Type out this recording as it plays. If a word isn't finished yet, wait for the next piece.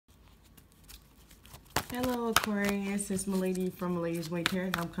Hello Aquarius, it's Maladys from Maladys Way Tarot,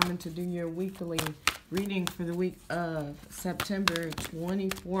 and I'm coming to do your weekly reading for the week of September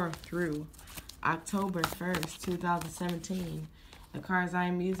 24th through October 1st, 2017. The cards I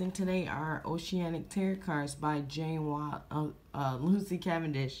am using today are Oceanic Tarot cards by Lucy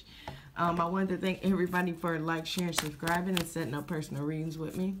Cavendish. I wanted to thank everybody for sharing, subscribing, and setting up personal readings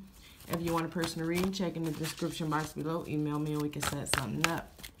with me. If you want a personal reading, check in the description box below. Email me and we can set something up.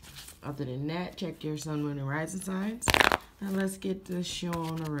 Other than that, check your sun, moon, and rising signs. And let's get this show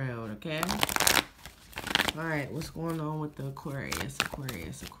on the road, okay? Alright, what's going on with the Aquarius? What's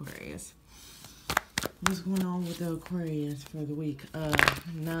going on with the Aquarius for the week of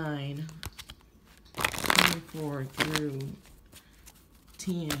 9/24 through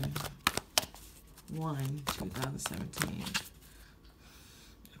 10/1/2017?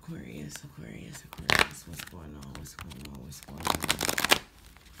 Aquarius. What's going on?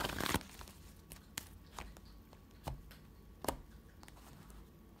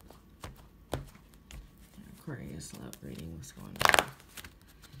 Aquarius love reading. What's going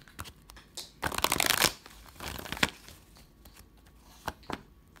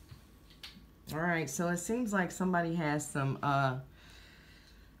on? Alright, so it seems like somebody has some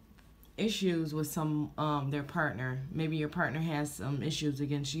issues with their partner. Maybe your partner has some issues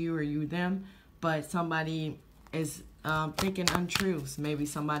against you or you them, but somebody is thinking untruths. Maybe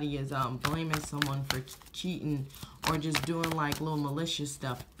somebody is blaming someone for cheating or just doing little malicious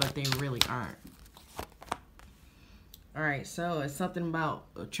stuff, but they really aren't. Alright, so it's something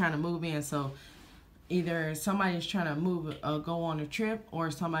about trying to move in. So either somebody's trying to go on a trip, or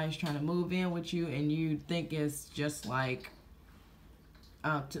somebody's trying to move in with you and you think it's just or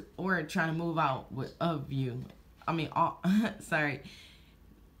trying to move out of you. Sorry.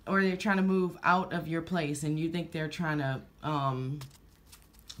 Or they're trying to move out of your place and you think they're trying to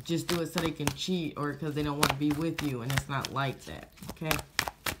just do it so they can cheat, or because they don't want to be with you, and it's not like that, okay?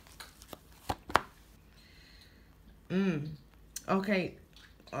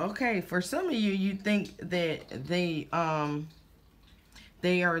 Okay, for some of you, you think that they are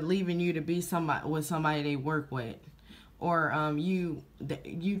leaving you to be with somebody they work with, or you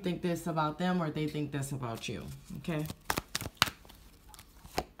think this about them, or they think this about you, okay?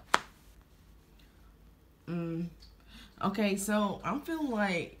 Okay, so I'm feeling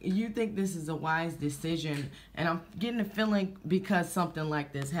like you think this is a wise decision, and I'm getting a feeling because something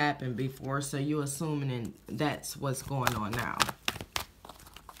like this happened before, so you're assuming that's what's going on now.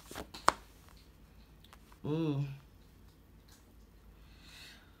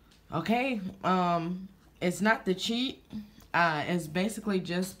 Okay, it's not the cheat. It's basically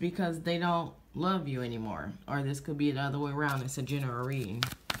just because they don't love you anymore, or this could be the other way around. It's a general reading.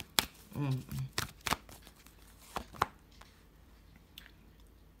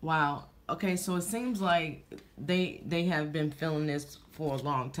 Wow. Okay, so it seems like they have been feeling this for a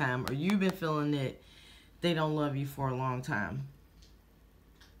long time, or you've been feeling that they don't love you for a long time.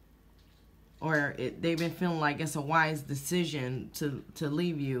 Or they've been feeling like it's a wise decision to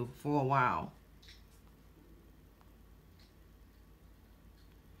leave you for a while.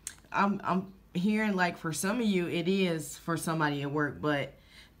 I'm hearing for some of you it is for somebody at work, but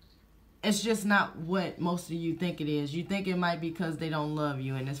it's just not what most of you think it is. You think it might be because they don't love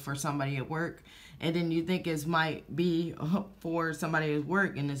you and it's for somebody at work. And then you think it might be for somebody at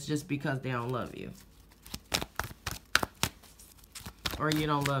work and it's just because they don't love you. Or you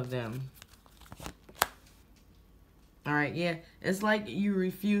don't love them. Alright, yeah. It's like you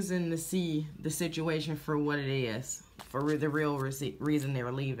refusing to see the situation for what it is. For the real reason they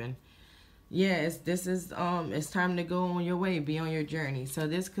were leaving. Yeah, it's time to go on your way, be on your journey. So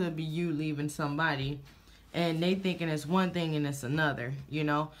this could be you leaving somebody and they thinking it's one thing and it's another, you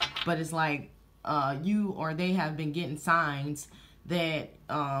know? But it's like you or they have been getting signs that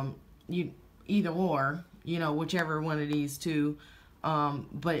you either or, you know, whichever one of these two,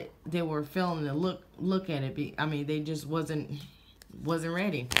 but they were failing to look at it. They just wasn't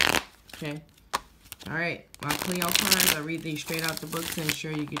ready. Okay. Alright, my Cleo cards, I read these straight out the book to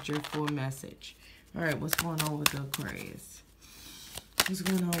ensure you get your full message. Alright, what's going on with the Aquarius? What's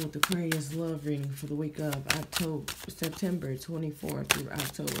going on with the Aquarius love reading for the week of September 24th through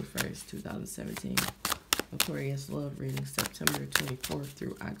October 1st, 2017? Aquarius love reading September 24th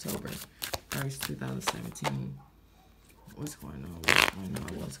through October 1st, 2017. What's going on?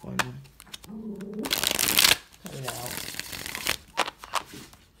 What's going on? Cut it out.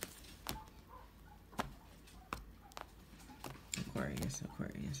 Aquarius.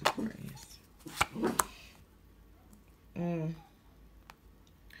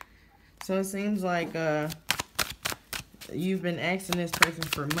 So it seems like you've been asking this person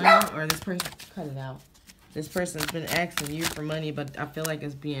for money, or this person, cut it out. This person's been asking you for money, but I feel like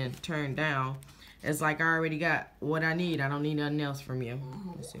it's being turned down. It's like, I already got what I need. I don't need nothing else from you.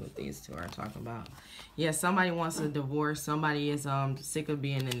 Let's see what these two are talking about. Yeah, somebody wants a divorce. Somebody is sick of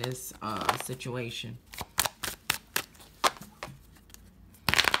being in this situation.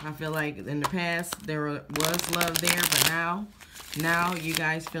 I feel like in the past there was love there, but now you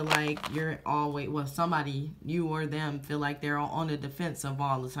guys feel like you're always, well, somebody, you or them, feel like they're on the defensive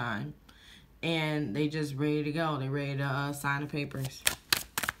all the time. And they just ready to go. They're ready to sign the papers.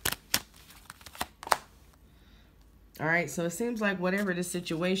 Alright, so it seems like whatever the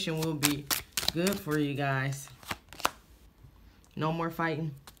situation will be good for you guys. No more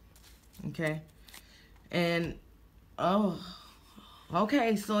fighting. Okay. And, oh,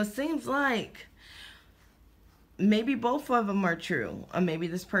 okay, so it seems like maybe both of them are true. Or maybe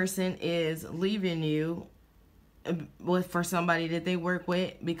this person is leaving you for somebody that they work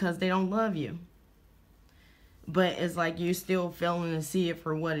with because they don't love you. But it's like you still failing to see it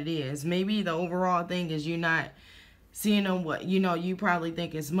for what it is. Maybe the overall thing is you not seeing them what, you know, you probably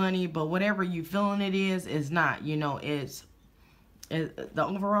think it's money, but whatever you feeling it is not. You know, it's the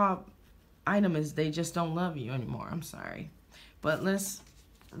overall item is they just don't love you anymore. I'm sorry. But let's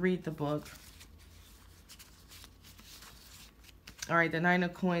read the book. Alright, the Nine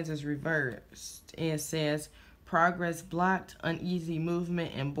of Coins is reversed. It says, progress blocked, uneasy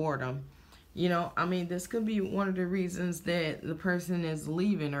movement, and boredom. You know, I mean, this could be one of the reasons that the person is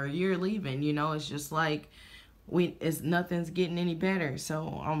leaving or you're leaving. You know, it's just like, nothing's getting any better.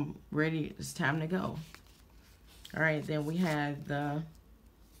 So I'm ready. It's time to go. Alright, then we have the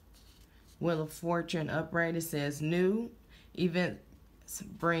Wheel of Fortune upright. It says, new events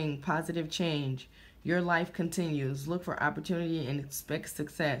bring positive change. Your life continues. Look for opportunity and expect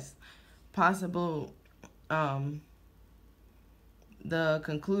success. Possible, the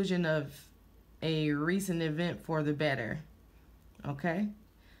conclusion of a recent event for the better. Okay?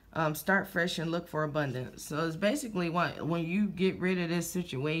 Start fresh and look for abundance. So it's basically when you get rid of this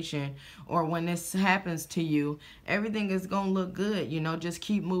situation or when this happens to you, everything is going to look good. You know, just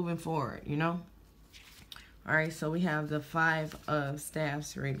keep moving forward, you know? All right, so we have the Five of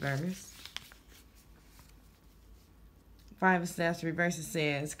Staffs reversed. Five of Staffs reversed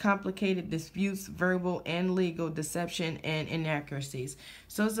says, complicated disputes, verbal and legal deception, and inaccuracies.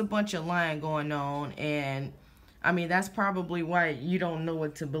 So it's a bunch of lying going on, and I mean, that's probably why you don't know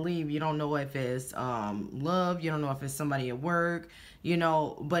what to believe. You don't know if it's love. You don't know if it's somebody at work, you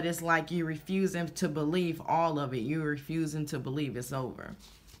know, but it's like you're refusing to believe all of it. You're refusing to believe it's over,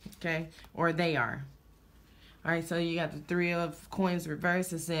 okay? Or they are. All right, so you got the Three of Coins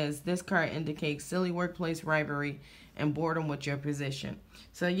reversed. It says, this card indicates silly workplace rivalry and boredom with your position.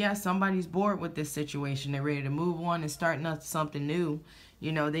 So, yeah, somebody's bored with this situation. They're ready to move on and start something new.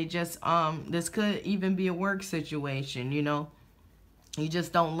 You know, they just, this could even be a work situation, you know. You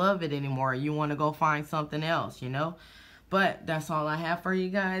just don't love it anymore. You want to go find something else, you know. But that's all I have for you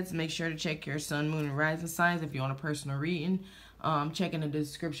guys. Make sure to check your sun, moon, and rising signs if you want a personal reading. Check in the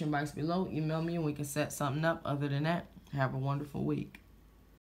description box below. Email me and we can set something up. Other than that, have a wonderful week.